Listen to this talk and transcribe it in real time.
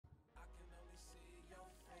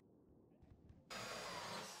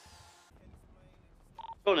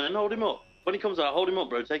Go on then, hold him up. When he comes out, hold him up,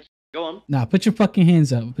 bro. Take it. Go on. Nah, put your fucking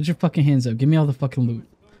hands up. Put your fucking hands up. Give me all the fucking loot.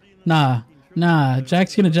 Nah.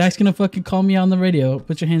 Jack's gonna fucking call me on the radio.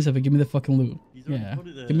 Put your hands up and give me the fucking loot. Yeah.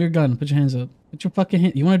 Give me your gun. Put your hands up. Put your fucking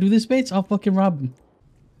hand. You wanna do this, Bates? I'll fucking rob him.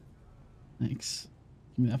 Thanks.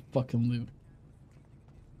 Give me that fucking loot.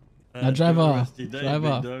 Now drive off. Drive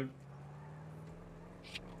off.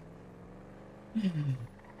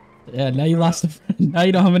 Yeah, now you lost a friend. Now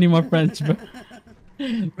you don't have any more friends, bro.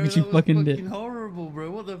 But you fucking did. Horrible, bro.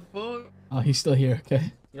 What the fuck? Oh, he's still here.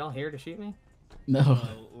 Okay. Y'all here to shoot me? No.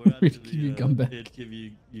 We're actually, give you gun back. Here to give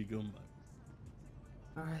you your gun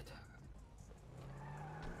back. Alright.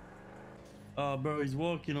 Oh, bro, he's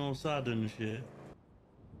walking all sad and shit.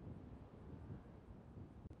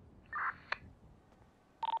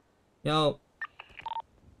 Yo.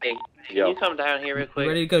 Hey, can you come down here real quick?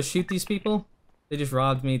 Ready to go shoot these people? They just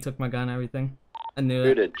robbed me, took my gun, everything. I knew Who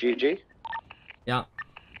it. did? GG? Yeah.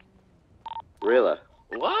 Really?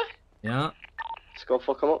 What? Yeah. Let's go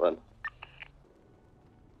fuck them up then.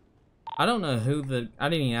 I don't know who I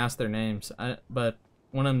didn't even ask their names, but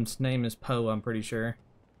one of them's name is Poe, I'm pretty sure.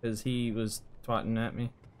 Because he was twatting at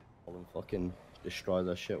me. I'll fucking destroy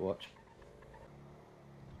their shit, watch.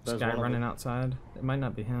 This guy running outside. It might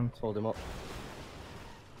not be him. Let's hold him up.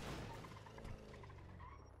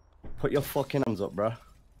 Put your fucking hands up, bruh.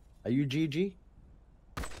 Are you GG?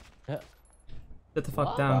 Yeah. Sit the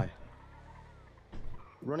fuck down. Bye.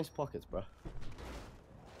 Run his pockets, bruh.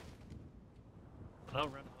 I'll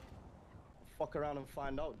run. Fuck around and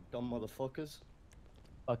find out, dumb motherfuckers.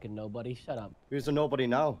 Fucking nobody. Shut up. Who's the nobody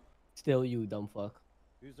now? Still you, dumb fuck.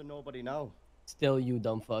 Who's the nobody now? Still you,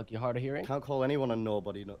 dumb fuck. You're hard of hearing? Can't call anyone a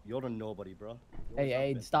nobody. No, you're a nobody, bro.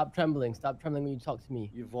 Hey, stop trembling. Stop trembling when you talk to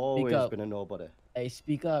me. You've always been a nobody. Hey,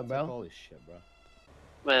 speak up, bro. Take all this shit, bro.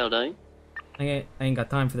 Well done. I ain't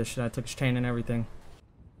got time for this shit. I took his chain and everything.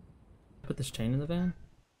 Put this chain in the van?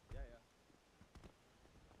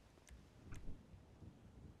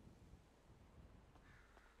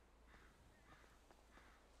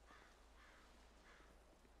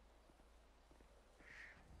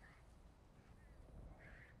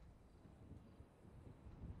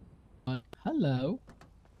 Hello.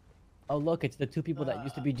 Oh, look, it's the two people that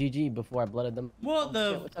used to be GG before I blooded them. What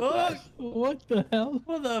the shit, fuck? What the hell?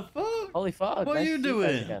 What the fuck? Holy fuck. What nice are you to see doing?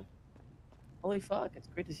 guys again. Holy fuck, it's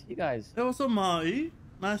great to see you guys. Hey, what's up, Marty?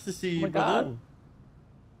 Nice to see Oh you, my brother.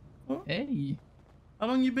 god. Hey. How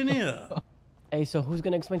long you been here? Hey, so who's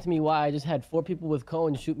gonna explain to me why I just had 4 people with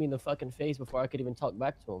cones shoot me in the fucking face before I could even talk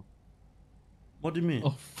back to them? What do you mean?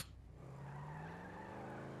 Oh.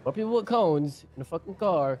 4 people with cones in a fucking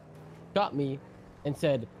car shot me and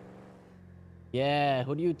said, yeah,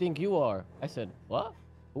 who do you think you are? I said, what?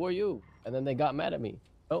 Who are you? And then they got mad at me.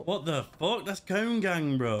 Oh. What the fuck? That's Cone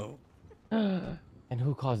Gang, bro. And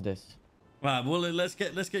who caused this? Right, well, let's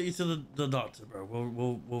get you to the doctor, bro.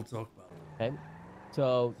 We'll talk about it. Okay.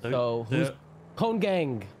 So who's Cone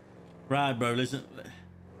Gang? Right, bro. Listen.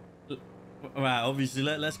 Right, obviously,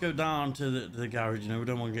 let's go down to the garage. You know, we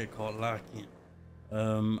don't want to get caught lacking.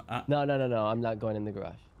 No. I'm not going in the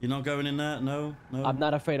garage. You're not going in there? No. I'm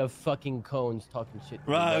not afraid of fucking cones talking shit.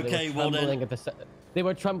 Right. Okay. Well then. They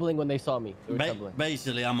were trembling when they saw me.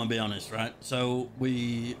 Basically, I'm gonna be honest, right? So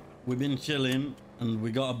we've been chilling and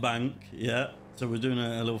we got a bank, yeah. So we're doing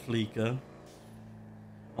a little fleeker.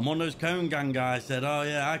 And one of those Cone Gang guys said, "Oh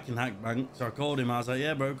yeah, I can hack banks." So I called him. I was like,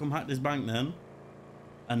 "Yeah, bro, come hack this bank then."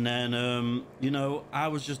 And then, you know, I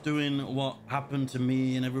was just doing what happened to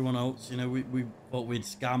me and everyone else. You know, we thought we'd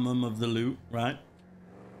scam them of the loot, right?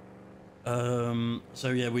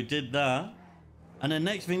 So yeah, we did that. And then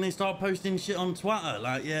next thing, they start posting shit on Twitter.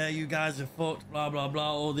 Like, yeah, you guys are fucked, blah, blah,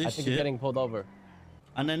 blah, all this shit. I think you're getting pulled over.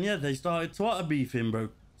 And then, yeah, they started Twitter beefing, bro.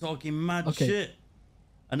 Talking mad shit.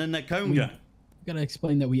 And then they're Cone Gang. Gotta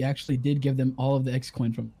explain that we actually did give them all of the X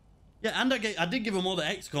coin from. Yeah, and I did give him all the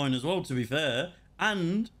X coin as well, to be fair.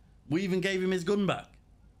 And we even gave him his gun back.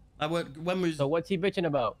 So what's he bitching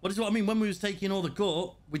about? What is what I mean? When we was taking all the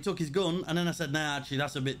court, we took his gun, and then I said, nah, actually,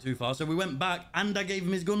 that's a bit too far. So we went back, and I gave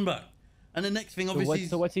him his gun back. And the next thing, obviously...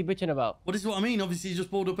 So what's he bitching about? What is what I mean? Obviously, he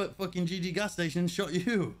just pulled up at fucking GG gas station and shot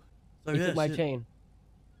you. So he yeah, took my chain.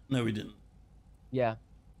 No, we didn't. Yeah.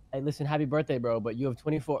 Hey, listen, happy birthday, bro. But you have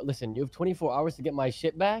 24... Listen, you have 24 hours to get my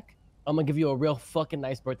shit back. I'm gonna give you a real fucking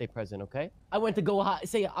nice birthday present, okay? I wanted to go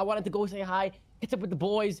say hi, catch up with the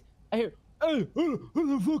boys. I hear, hey, who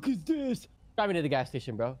the fuck is this? Drive me to the gas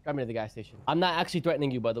station, bro. Drive me to the gas station. I'm not actually threatening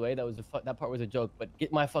you, by the way. That part was a joke. But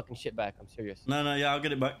get my fucking shit back. I'm serious. No, yeah, I'll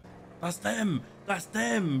get it back. That's them. That's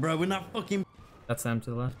them, bro. We're not fucking... That's them to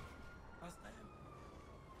the left. That's them.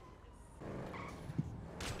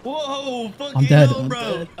 Whoa, fucking I'm dead. hell, I'm bro.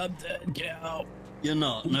 dead. I'm dead. Get out. You're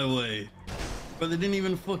not. No way. But they didn't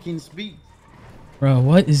even fucking speak. Bro,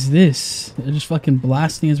 what is this? They're just fucking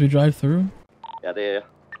blasting as we drive through. Yeah, they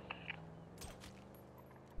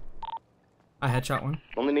I headshot one.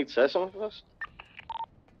 only need to say something first.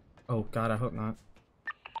 Oh god, I hope not.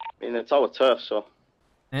 I mean, it's our turf, so.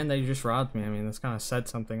 And they just robbed me. I mean, that's kind of said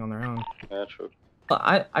something on their own. Yeah, true. But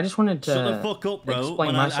I just wanted to Shut the fuck up, bro. explain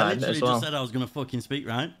When my I side literally as well. just said I was gonna fucking speak,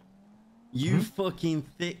 right? You fucking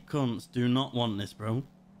thick cunts do not want this, bro.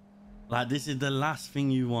 Like, this is the last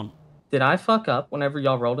thing you want. Did I fuck up whenever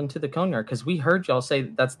y'all rolled into the cone yard? Because we heard y'all say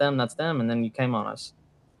that's them, and then you came on us.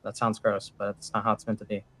 That sounds gross, but it's not how it's meant to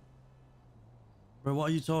be. Bro, what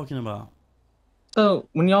are you talking about? So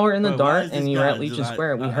when y'all were in the Bro, why dart is and this you were guy at Legion like-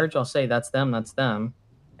 Square, we heard y'all say that's them,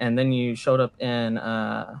 and then you showed up in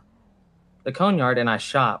the cone yard and I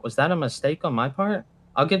shot. Was that a mistake on my part?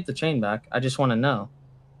 I'll give the chain back. I just want to know.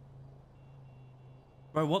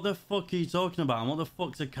 Bro, what the fuck are you talking about? And what the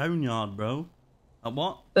fuck's a cone yard, bro?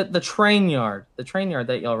 What? The train yard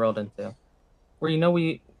that y'all rolled into, where you know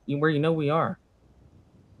we are.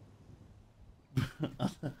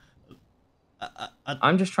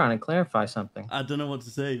 I'm just trying to clarify something. I don't know what to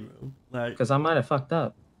say, bro. Like, Because I might have fucked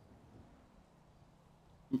up.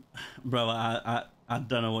 bro, I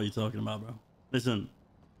don't know what you're talking about, bro. Listen,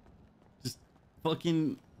 just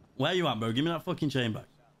fucking, where you at, bro? Give me that fucking chain back.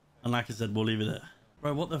 And like I said, we'll leave it there.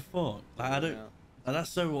 Bro, what the fuck? Like, I don't, like, that's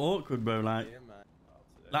so awkward, bro. Like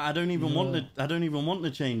I don't even want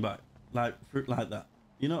the chain back. Like, fruit like that.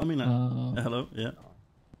 You know what I mean? Like, hello? Yeah. Have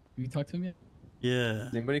you talked to him yet? Yeah.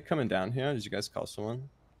 Is anybody coming down here? Did you guys call someone?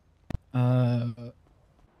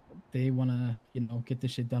 They wanna, get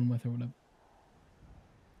this shit done with or whatever.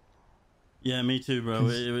 Yeah, me too, bro.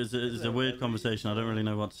 It was a weird conversation. I don't really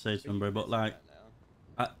know what to say to him, bro. But like,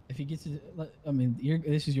 if he gets it, I mean,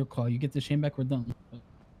 this is your call. You get the chain back, we're done.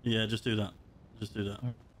 yeah, just do that. Just do that.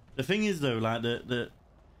 Alright. The thing is, though, like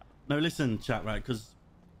no, listen, chat, right? Because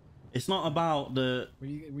it's not about Were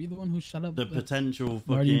you the one who shut up? the potential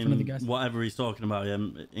Marty in front of the fucking gas? whatever he's talking about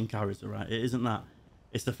in character, right? It isn't that.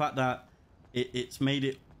 It's the fact that it's made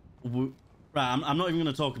it. Right, I'm not even going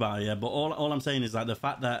to talk about it yet. But all I'm saying is like the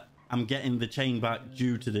fact that I'm getting the chain back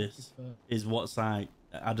due to this is what's like,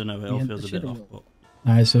 I don't know. It all Yeah, feels a bit off. But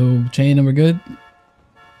All right, so chain and we're good.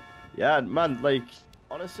 Yeah, man, like,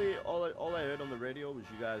 honestly, all I heard on the radio was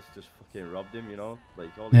you guys just fucking robbed him, you know? Like,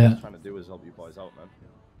 all he was trying to do was help you boys out, man.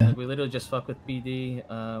 Like, we literally just fuck with BD.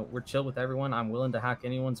 We're chill with everyone. I'm willing to hack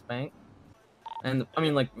anyone's bank. And I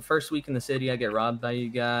mean, like, first week in the city, I get robbed by you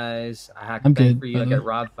guys. I hack the I'm bank good, for you. by I the get way.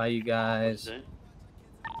 robbed by you guys. Yeah,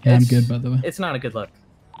 I'm It's- good, by the way. It's not a good look.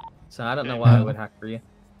 So I don't know why I would hack for you.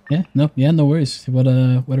 Yeah, no worries.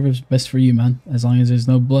 Whatever's best for you, man. As long as there's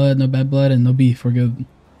no blood, no bad blood, and no beef, we're good.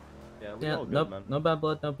 Yeah, we Yeah, all good, nope, man. no bad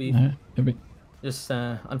blood, no beef. All right, perfect. Just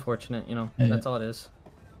unfortunate, Yeah, that's all it is.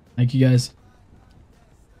 Thank you guys.